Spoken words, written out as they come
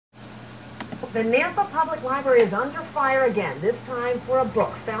The Nampa Public Library is under fire again, this time for a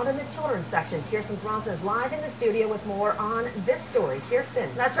book found in the children's section. Kirsten Bronson is live in the studio with more on this story. Kirsten.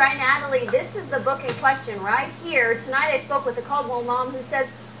 That's right, Natalie. This is the book in question right here. Tonight I spoke with a Caldwell mom who says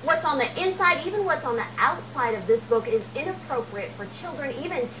what's on the inside, even what's on the outside of this book is inappropriate for children,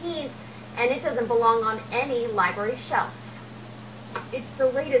 even teens, and it doesn't belong on any library shelf. It's the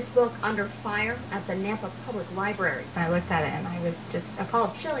latest book under fire at the Nampa Public Library. I looked at it and I was just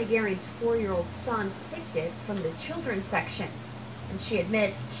appalled. Shelley Gary's 4-year-old son picked it from the children's section, and she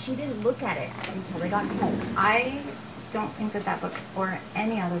admits she didn't look at it until they got home. I don't think that that book or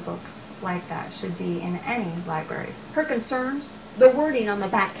any other books like that should be in any libraries. Her concerns? The wording on the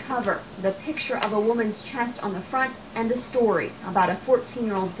back cover, the picture of a woman's chest on the front, and the story about a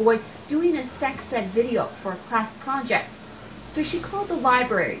 14-year-old boy doing a sex ed video for a class project. So she called the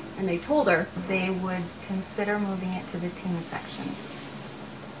library, and they told her they would consider moving it to the teen section.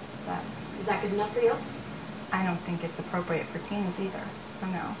 But is that good enough for you? I don't think it's appropriate for teens either, so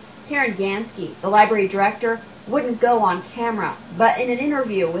no. Karen Gansky, the library director, wouldn't go on camera, but in an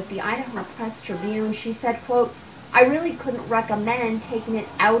interview with the Idaho Press Tribune, she said, quote, "I really couldn't recommend taking it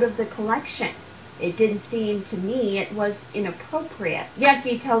out of the collection. It didn't seem to me it was inappropriate."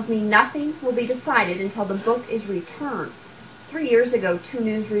 Gansky tells me nothing will be decided until the book is returned. 3 years ago, 2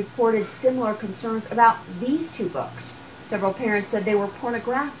 News reported similar concerns about these 2 books. Several parents said they were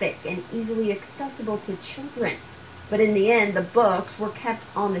pornographic and easily accessible to children. But in the end, the books were kept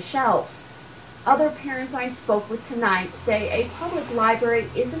on the shelves. Other parents I spoke with tonight say a public library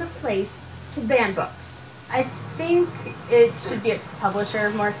isn't a place to ban books. I think it should be up to the publisher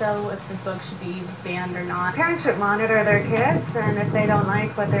more so if the book should be banned or not. Parents should monitor their kids, and if they don't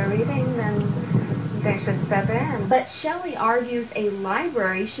like what they're reading, then they should step in. But Shelley argues a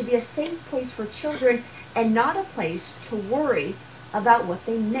library should be a safe place for children and not a place to worry about what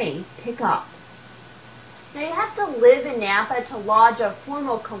they may pick up. Now, you have to live in Nampa to lodge a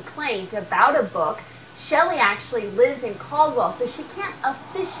formal complaint about a book. Shelley actually lives in Caldwell, so she can't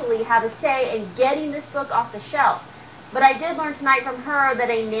officially have a say in getting this book off the shelf. But I did learn tonight from her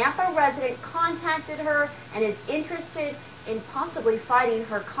that a Nampa resident contacted her and is interested in possibly fighting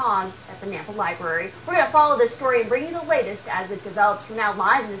her cause at the Nampa Library. We're going to follow this story and bring you the latest as it develops. From now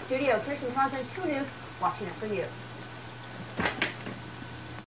live in the studio, Kirsten Bronson, 2 News, watching it for you.